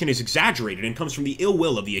accusation is exaggerated and comes from the ill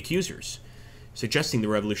will of the accusers, suggesting the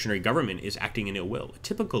revolutionary government is acting in ill will,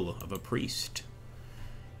 typical of a priest.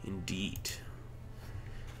 Indeed.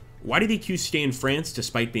 Why did the accused stay in France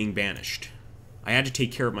despite being banished? I had to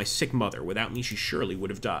take care of my sick mother. Without me, she surely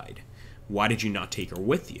would have died. Why did you not take her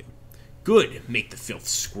with you? Good, make the filth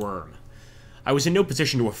squirm. I was in no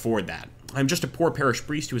position to afford that. I'm just a poor parish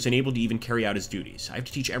priest who is unable to even carry out his duties. I have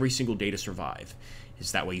to teach every single day to survive.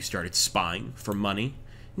 Is that why you started spying? For money?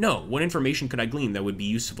 No, what information could I glean that would be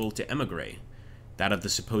useful to emigre? That of the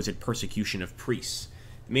supposed persecution of priests.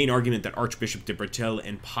 The main argument that Archbishop de Bretel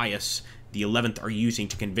and Pius XI are using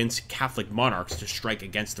to convince Catholic monarchs to strike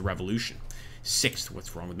against the revolution. Sixth,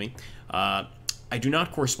 what's wrong with me? I do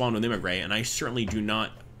not correspond with emigre, and I certainly do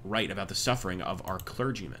not write about the suffering of our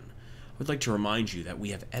clergymen. I would like to remind you that we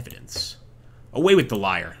have evidence. Away with the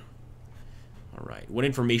liar. Alright, what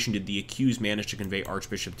information did the accused manage to convey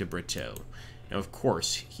Archbishop de Bretel? Now, of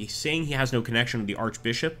course, he's saying he has no connection with the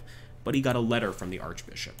Archbishop, but he got a letter from the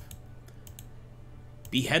Archbishop.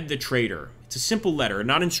 Behead the traitor. It's a simple letter,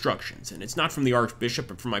 not instructions, and it's not from the Archbishop,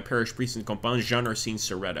 but from my parish priest and compagnon Jean-Arsène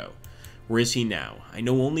Soretto. Where is he now? I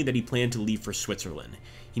know only that he planned to leave for Switzerland.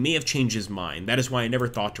 He may have changed his mind. That is why I never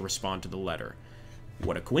thought to respond to the letter.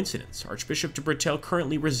 What a coincidence. Archbishop de Bretel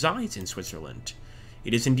currently resides in Switzerland.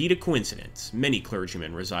 It is indeed a coincidence. Many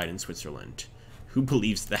clergymen reside in Switzerland. Who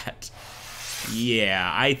believes that?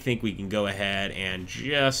 Yeah, I think we can go ahead and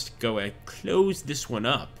just go ahead and close this one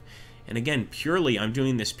up. And again, I'm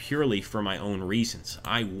doing this purely for my own reasons.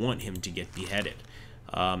 I want him to get beheaded.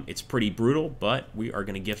 It's pretty brutal, but we are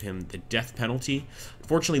going to give him the death penalty.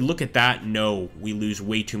 Unfortunately, look at that. No, we lose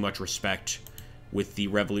way too much respect with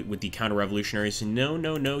the counter-revolutionaries. No,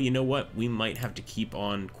 you know what? We might have to keep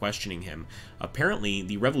on questioning him. Apparently,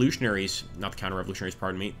 the revolutionaries, not the counter-revolutionaries,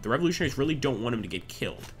 pardon me, the revolutionaries really don't want him to get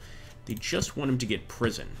killed. They just want him to get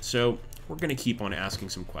prison. So we're going to keep on asking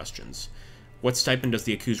some questions. What stipend does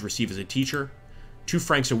the accused receive as a teacher? 2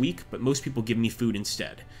 francs a week, but most people give me food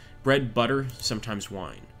instead. Bread, butter, sometimes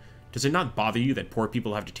wine. Does it not bother you that poor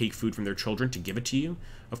people have to take food from their children to give it to you?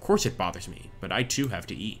 Of course it bothers me, but I too have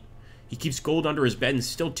to eat. He keeps gold under his bed and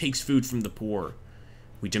still takes food from the poor.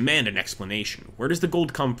 We demand an explanation. Where does the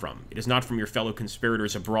gold come from? It is not from your fellow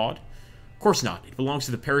conspirators abroad? Of course not. It belongs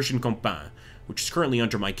to the parish in Compiègne, which is currently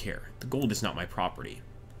under my care. The gold is not my property.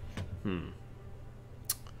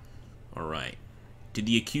 Alright. Did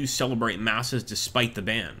the accused celebrate masses despite the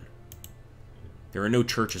ban? There are no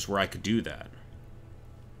churches where I could do that.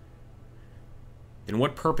 Then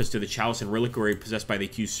what purpose do the chalice and reliquary possessed by the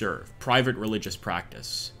accused serve? Private religious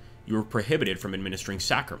practice. You are prohibited from administering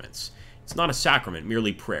sacraments. It's not a sacrament,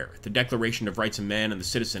 merely prayer. The Declaration of Rights of Man and the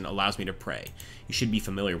Citizen allows me to pray. You should be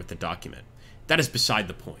familiar with the document. That is beside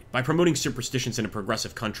the point. By promoting superstitions in a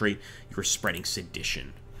progressive country, you are spreading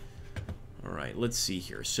sedition. Alright, let's see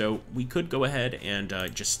here. So, we could go ahead and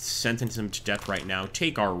just sentence him to death right now,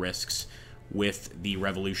 take our risks with the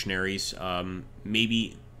revolutionaries.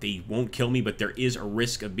 Maybe they won't kill me, but there is a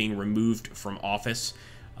risk of being removed from office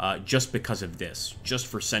just because of this, just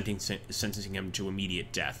for sentencing him to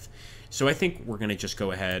immediate death. So I think we're going to just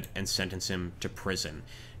go ahead and sentence him to prison.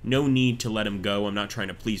 No need to let him go. I'm not trying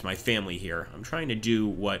to please my family here. I'm trying to do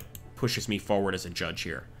what pushes me forward as a judge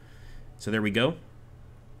here. So there we go.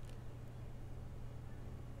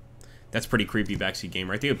 That's pretty creepy backseat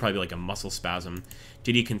gamer. I think it would probably be like a muscle spasm.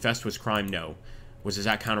 Did he confess to his crime? No. Was his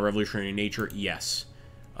act counter-revolutionary in nature? Yes.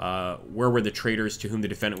 Where were the traitors to whom the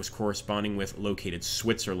defendant was corresponding with located?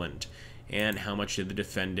 Switzerland. And how much did the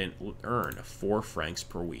defendant earn? 4 francs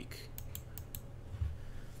per week.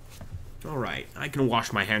 Alright, I can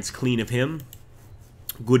wash my hands clean of him.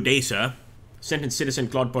 Good day, sir. Sentence citizen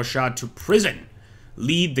Claude Pochard to prison.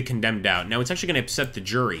 Lead the condemned out. Now, it's actually going to upset the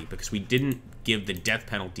jury because we didn't give the death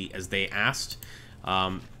penalty as they asked.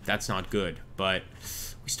 That's not good, but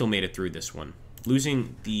we still made it through this one.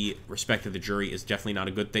 Losing the respect of the jury is definitely not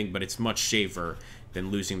a good thing, but it's much safer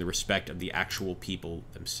than losing the respect of the actual people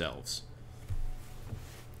themselves.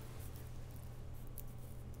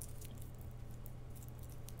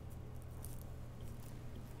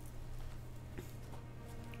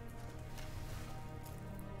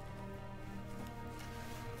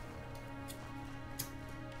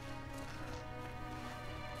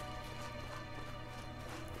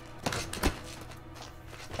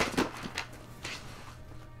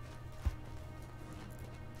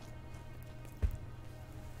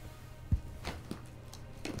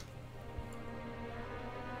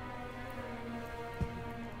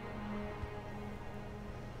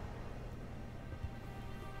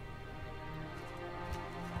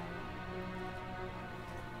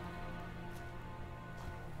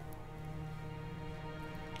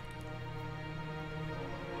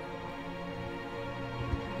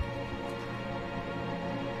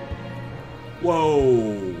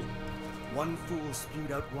 Whoa! One fool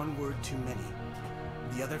spewed out one word too many.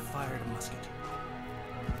 The other fired a musket.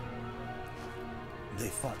 They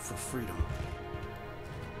fought for freedom.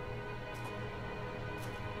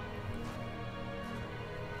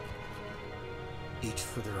 Each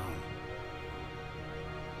for their own.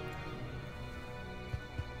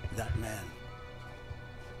 That man.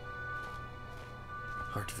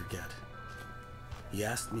 Hard to forget. He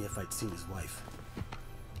asked me if I'd seen his wife.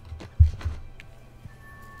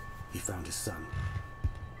 He found his son.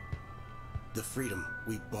 The freedom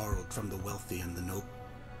we borrowed from the wealthy and the noble.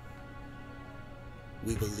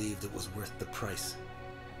 We believed it was worth the price.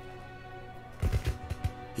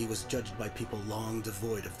 He was judged by people long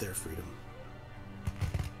devoid of their freedom.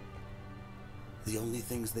 The only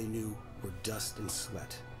things they knew were dust and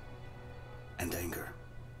sweat and anger.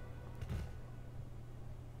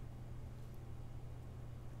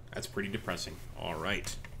 That's pretty depressing. All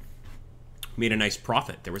right. Made a nice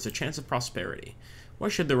profit. There was a chance of prosperity. Why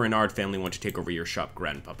should the Renard family want to take over your shop,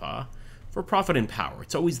 Grandpapa? For profit and power.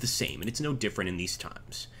 It's always the same, and it's no different in these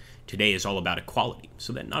times. Today is all about equality,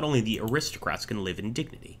 so that not only the aristocrats can live in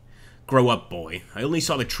dignity. Grow up, boy. I only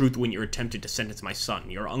saw the truth when you attempted to sentence my son,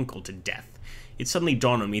 your uncle, to death. It suddenly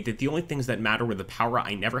dawned on me that the only things that matter were the power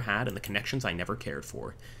I never had and the connections I never cared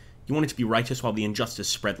for. You wanted to be righteous while the injustice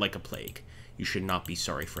spread like a plague. You should not be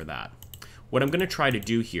sorry for that. What I'm going to try to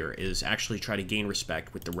do here is actually try to gain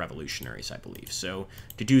respect with the revolutionaries, I believe. So,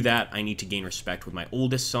 to do that, I need to gain respect with my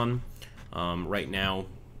oldest son. Right now,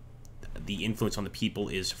 the influence on the people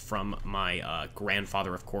is from my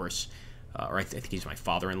grandfather, of course. Or I think he's my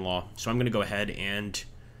father-in-law. So I'm going to go ahead and...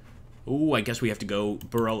 Ooh, I guess we have to go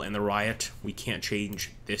Burrell and the riot. We can't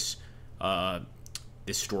change this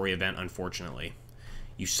this story event, unfortunately.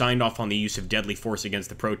 You signed off on the use of deadly force against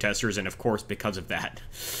the protesters, and of course, because of that,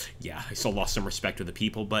 yeah, I still lost some respect with the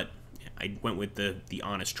people, but I went with the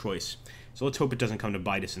honest choice. So let's hope it doesn't come to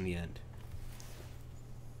bite us in the end.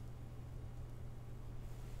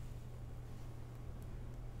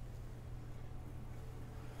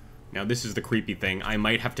 Now, this is the creepy thing. I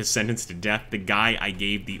might have to sentence to death the guy I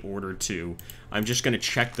gave the order to. I'm just going to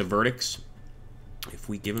check the verdicts. If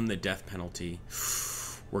we give him the death penalty,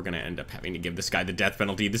 we're going to end up having to give this guy the death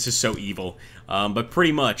penalty. This is so evil. But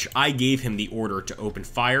pretty much, I gave him the order to open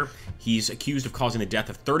fire. He's accused of causing the death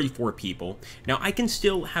of 34 people. Now, I can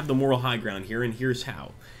still have the moral high ground here, and here's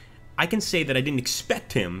how. I can say that I didn't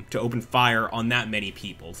expect him to open fire on that many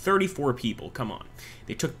people. 34 people, come on.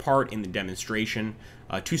 They took part in the demonstration.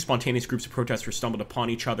 Two spontaneous groups of protesters stumbled upon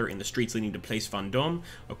each other in the streets leading to Place Vendôme.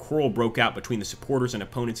 A quarrel broke out between the supporters and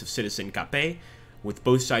opponents of Citizen Capet, with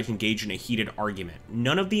both sides engaged in a heated argument.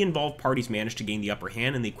 None of the involved parties managed to gain the upper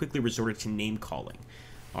hand, and they quickly resorted to name-calling.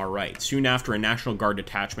 Alright, soon after, a National Guard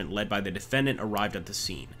detachment led by the defendant arrived at the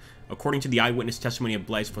scene. According to the eyewitness testimony of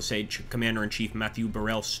Blaise Fossé, Commander-in-Chief Mathieu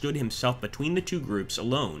Burrell stood himself between the two groups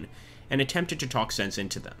alone and attempted to talk sense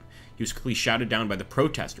into them. He was quickly shouted down by the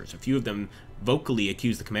protesters. A few of them vocally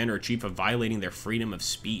accused the Commander-in-Chief of violating their freedom of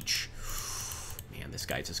speech. Man, this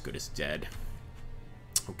guy's as good as dead.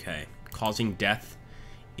 Okay, causing death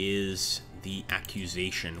is the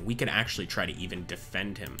accusation. We could actually try to even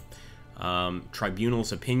defend him.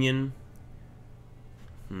 Tribunal's opinion.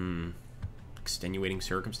 Extenuating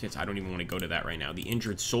circumstance. I don't even want to go to that right now. The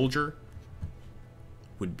injured soldier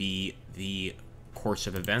would be the course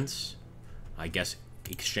of events. I guess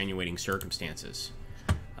extenuating circumstances.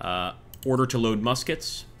 Order to load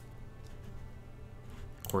muskets.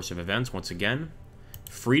 Course of events, once again.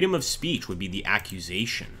 Freedom of speech would be the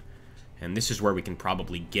accusation. And this is where we can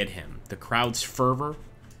probably get him. The crowd's fervor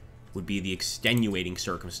would be the extenuating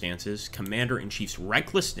circumstances. Commander-in-Chief's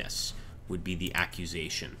recklessness would be the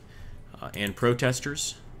accusation. And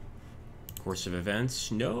protesters. Course of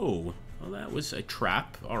events. No. Well, that was a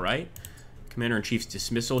trap. Alright. Commander-in-Chief's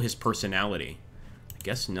dismissal. His personality. I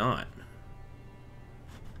guess not.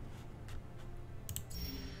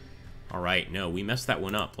 Alright, no, we messed that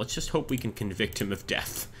one up. Let's just hope we can convict him of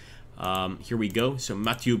death. Here we go. So,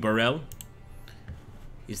 Mathieu Burrell.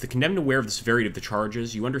 Is the condemned aware of the severity of the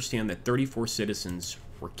charges? You understand that 34 citizens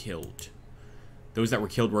were killed. Those that were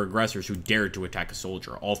killed were aggressors who dared to attack a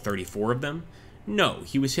soldier. All 34 of them? No,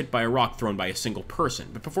 he was hit by a rock thrown by a single person.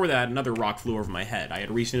 But before that, another rock flew over my head. I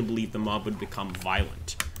had reason to believe the mob would become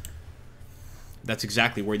violent. That's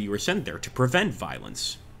exactly where you were sent there, to prevent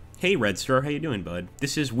violence. Hey, Red Star, how you doing, bud?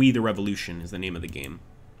 This is We the Revolution, is the name of the game.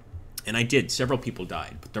 And I did. Several people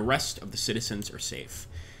died, but the rest of the citizens are safe.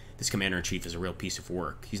 This Commander-in-Chief is a real piece of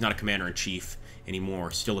work. He's not a Commander-in-Chief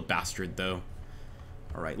anymore. Still a bastard, though.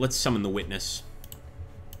 Alright, let's summon the witness.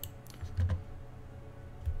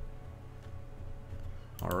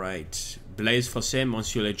 Alright. Blaise Fossé,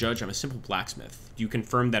 Monsieur le Judge, I'm a simple blacksmith. Do you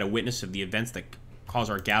confirm that a witness of the events that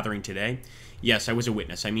cause our gathering today? Yes, I was a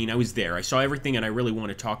witness. I mean, I was there. I saw everything and I really want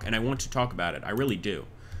to talk, and I want to talk about it. I really do.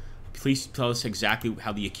 Please tell us exactly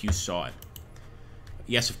how the accused saw it.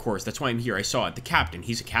 Yes, of course. That's why I'm here. I saw it. The captain.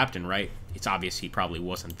 He's a captain, right? It's obvious he probably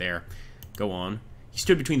wasn't there. Go on. He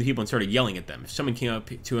stood between the people and started yelling at them. If someone came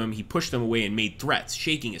up to him, he pushed them away and made threats,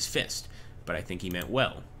 shaking his fist. But I think he meant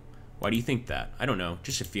well. Why do you think that? I don't know.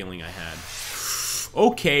 Just a feeling I had.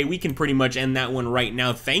 Okay, we can pretty much end that one right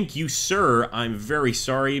now. Thank you, sir. I'm very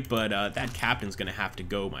sorry, but that captain's going to have to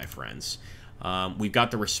go, my friends. We've got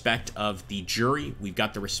the respect of the jury. We've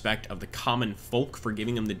got the respect of the common folk for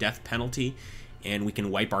giving him the death penalty. And we can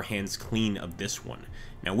wipe our hands clean of this one.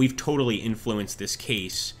 Now, we've totally influenced this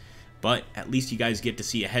case, but at least you guys get to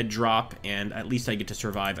see a head drop, and at least I get to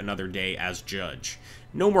survive another day as judge.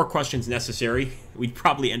 No more questions necessary. We'd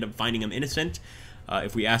probably end up finding him innocent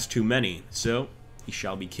if we asked too many, so he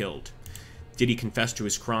shall be killed. Did he confess to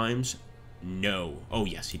his crimes? No. Oh,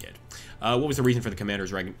 yes, he did. What was the reason for the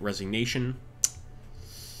commander's resignation?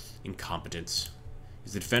 Incompetence.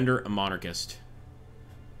 Is the defender a monarchist?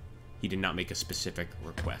 He did not make a specific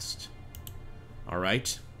request.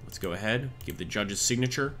 Alright, let's go ahead. Give the judge's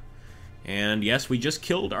signature. And yes, we just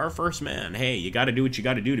killed our first man. Hey, you gotta do what you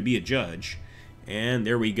gotta do to be a judge. And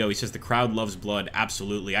there we go. He says the crowd loves blood.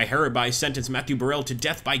 Absolutely. I hereby sentence Matthew Burrell to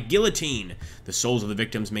death by guillotine. The souls of the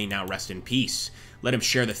victims may now rest in peace. Let him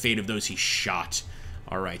share the fate of those he shot.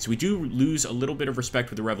 Alright, so we do lose a little bit of respect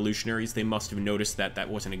with the revolutionaries. They must have noticed that that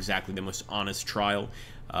wasn't exactly the most honest trial.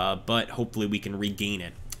 But hopefully we can regain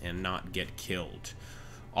it and not get killed.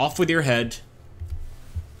 Off with your head.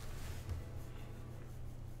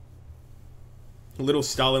 Little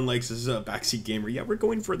Stalin likes his backseat gamer. Yeah, we're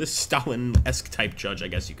going for this Stalin-esque type judge, I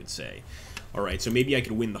guess you could say. Alright, so maybe I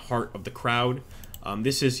could win the heart of the crowd.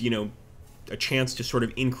 This is, you know, a chance to sort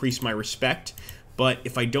of increase my respect. But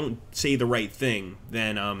if I don't say the right thing,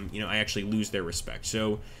 then, you know, I actually lose their respect.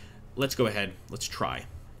 So let's go ahead. Let's try.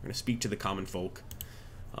 We're going to speak to the common folk.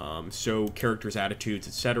 So characters' attitudes,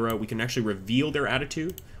 etc. We can actually reveal their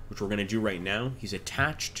attitude, which we're going to do right now. He's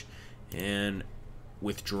attached and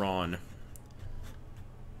withdrawn.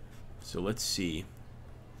 So let's see.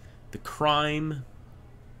 The crime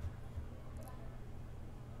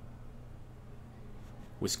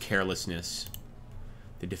was carelessness.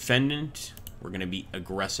 The defendant, we're going to be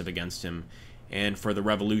aggressive against him. And for the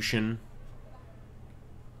revolution,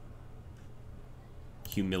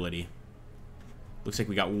 humility. Looks like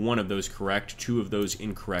we got one of those correct, two of those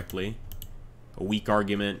incorrectly. A weak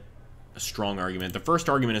argument, a strong argument. The first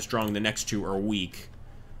argument is strong, the next two are weak.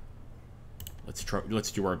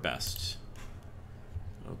 Let's do our best.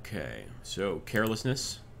 Okay, so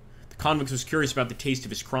carelessness. The convict was curious about the taste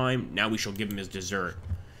of his crime. Now we shall give him his dessert.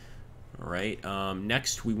 Alright,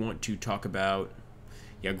 next we want to talk about...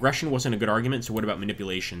 Yeah, aggression wasn't a good argument, so what about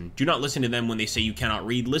manipulation? Do not listen to them when they say you cannot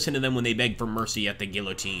read. Listen to them when they beg for mercy at the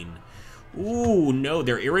guillotine. Ooh, no,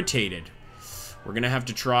 they're irritated. We're gonna have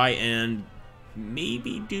to try and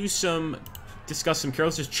maybe discuss some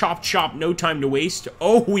carelessness. Chop, chop, no time to waste.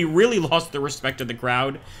 Oh, we really lost the respect of the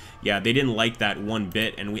crowd. Yeah, they didn't like that one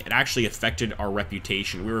bit, and it actually affected our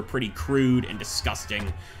reputation. We were pretty crude and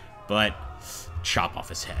disgusting, but chop off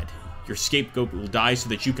his head. Your scapegoat will die so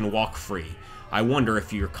that you can walk free. I wonder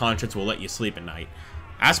if your conscience will let you sleep at night.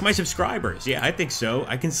 Ask my subscribers. Yeah, I think so.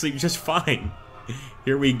 I can sleep just fine.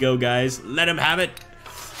 Here we go, guys. Let him have it.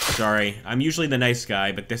 Sorry, I'm usually the nice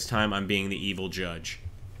guy, but this time I'm being the evil judge.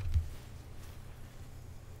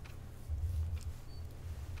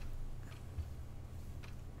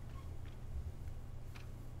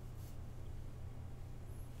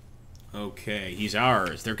 Okay, he's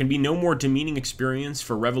ours. There can be no more demeaning experience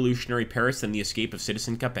for revolutionary Paris than the escape of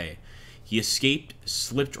Citizen Capet. He escaped,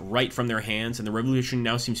 slipped right from their hands, and the revolution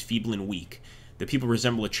now seems feeble and weak. The people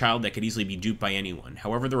resemble a child that could easily be duped by anyone.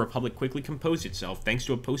 However, the Republic quickly composed itself thanks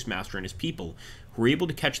to a postmaster and his people, who were able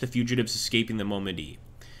to catch the fugitives escaping the Momedi.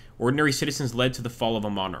 Ordinary citizens led to the fall of a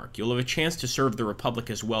monarch. You'll have a chance to serve the Republic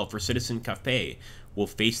as well, for Citizen Capet will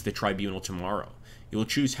face the tribunal tomorrow. You will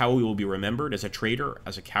choose how he will be remembered, as a traitor,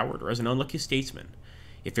 as a coward, or as an unlucky statesman.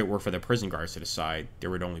 If it were for the prison guards to decide, there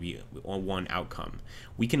would only be one outcome.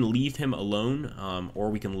 We can leave him alone, or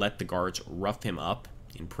we can let the guards rough him up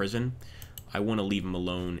in prison. I want to leave him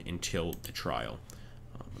alone until the trial.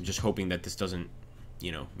 I'm just hoping that this doesn't,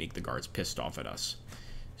 you know, make the guards pissed off at us.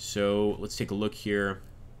 So let's take a look here.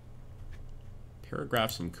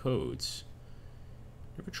 Paragraphs and codes.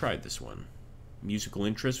 Never tried this one. Musical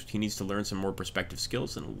interest. He needs to learn some more perspective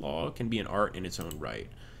skills, and law can be an art in its own right.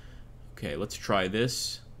 Okay, let's try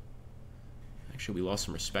this. Actually, we lost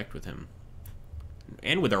some respect with him.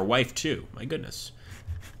 And with our wife, too. My goodness.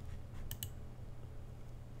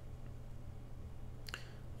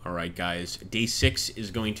 Alright, guys. Day 6 is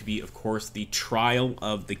going to be, of course, the trial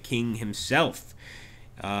of the king himself.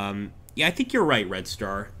 Yeah, I think you're right, Red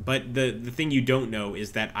Star. But the thing you don't know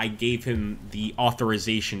is that I gave him the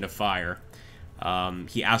authorization to fire.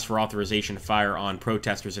 He asked for authorization to fire on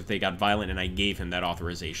protesters if they got violent, and I gave him that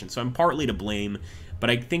authorization. So I'm partly to blame, but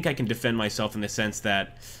I think I can defend myself in the sense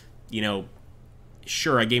that, you know,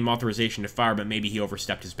 sure, I gave him authorization to fire, but maybe he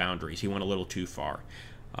overstepped his boundaries. He went a little too far.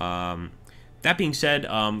 That being said,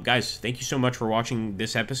 guys, thank you so much for watching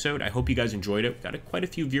this episode. I hope you guys enjoyed it. We've got quite a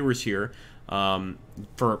few viewers here,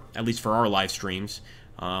 at least for our live streams.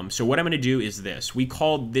 So what I'm going to do is this. We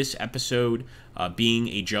called this episode Being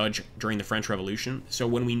a Judge During the French Revolution. So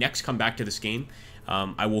when we next come back to this game,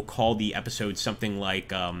 I will call the episode something like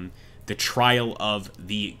The Trial of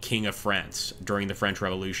the King of France During the French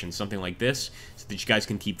Revolution, something like this, so that you guys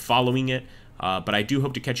can keep following it. But I do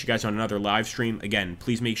hope to catch you guys on another live stream. Again,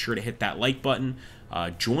 please make sure to hit that like button.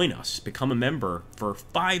 join us. Become a member for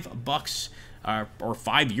 $5 or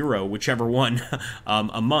 €5, whichever one,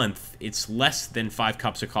 a month. It's less than 5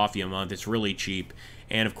 cups of coffee a month. It's really cheap.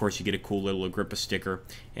 And, of course, you get a cool little Agrippa sticker,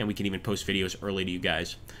 and we can even post videos early to you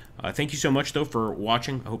guys. Thank you so much, though, for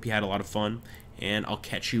watching. I hope you had a lot of fun, and I'll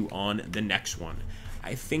catch you on the next one.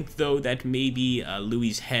 I think, though, that maybe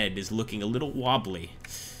Louis' head is looking a little wobbly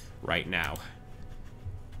right now.